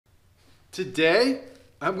Today,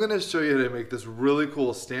 I'm going to show you how to make this really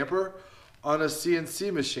cool stamper on a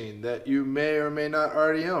CNC machine that you may or may not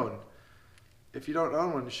already own. If you don't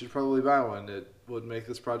own one, you should probably buy one. It would make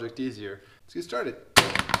this project easier. Let's get started.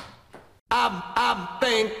 Alright,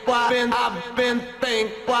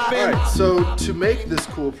 so to make this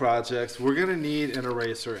cool project, we're going to need an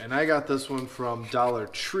eraser, and I got this one from Dollar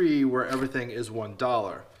Tree where everything is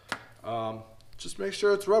 $1. Just make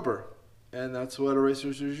sure it's rubber, and that's what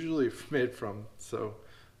erasers are usually made from, so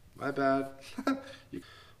my bad.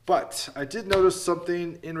 But I did notice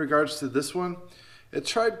something in regards to this one. It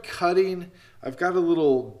tried cutting. I've got a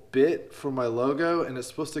little bit for my logo, and it's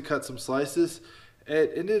supposed to cut some slices.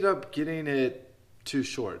 It ended up getting it too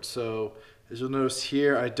short, so as you'll notice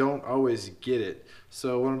here, I don't always get it.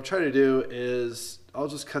 So what I'm trying to do is I'll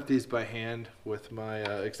just cut these by hand with my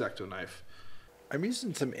X-Acto knife. I'm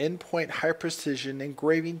using some endpoint high precision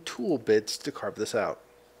engraving tool bits to carve this out.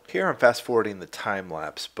 Here I'm fast forwarding the time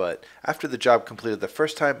lapse, but after the job completed the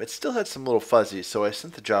first time, it still had some little fuzzy, so I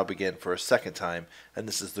sent the job again for a second time, and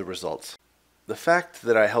this is the results. The fact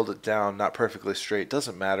that I held it down not perfectly straight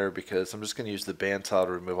doesn't matter because I'm just going to use the bandsaw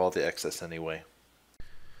to remove all the excess anyway.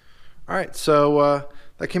 Alright, so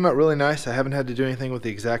that came out really nice. I haven't had to do anything with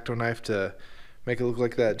the X-Acto knife to make it look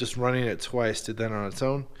like that. Just running it twice did that on its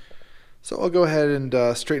own. So I'll go ahead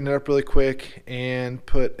and straighten it up really quick and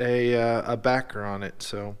put a backer on it.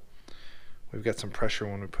 So we've got some pressure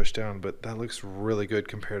when we push down, but that looks really good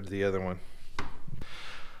compared to the other one.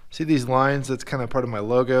 See these lines? That's kind of part of my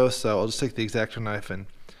logo, so I'll just take the X-Acto knife and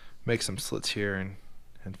make some slits here and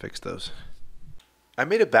fix those. I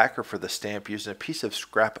made a backer for the stamp using a piece of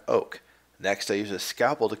scrap oak. Next I use a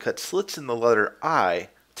scalpel to cut slits in the letter I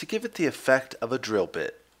to give it the effect of a drill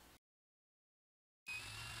bit.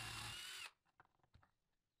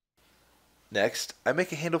 Next, I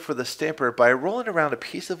make a handle for the stamper by rolling around a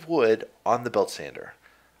piece of wood on the belt sander.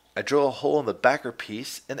 I drill a hole in the backer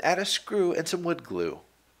piece and add a screw and some wood glue.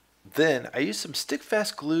 Then I use some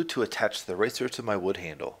stick-fast glue to attach the eraser to my wood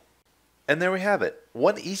handle. And there we have it,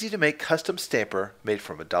 one easy to make custom stamper made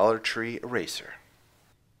from a Dollar Tree eraser.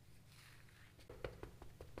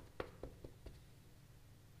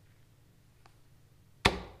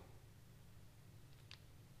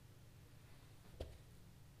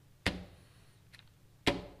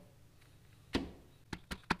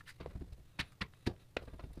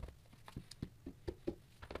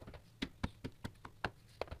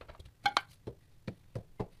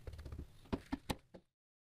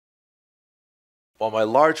 While my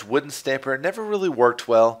large wooden stamper never really worked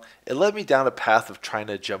well, it led me down a path of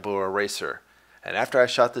trying a jumbo eraser. And after I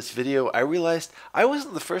shot this video, I realized I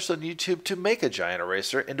wasn't the first on YouTube to make a giant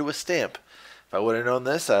eraser into a stamp. If I would have known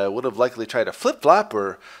this, I would have likely tried a flip-flop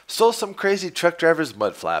or stole some crazy truck driver's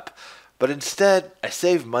mud flap. But instead, I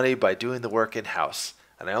saved money by doing the work in-house.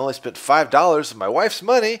 And I only spent $5 of my wife's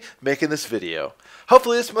money making this video.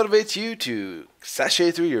 Hopefully this motivates you to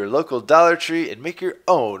sashay through your local Dollar Tree and make your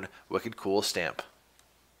own wicked cool stamp.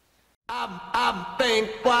 I've been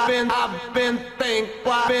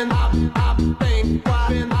thinking.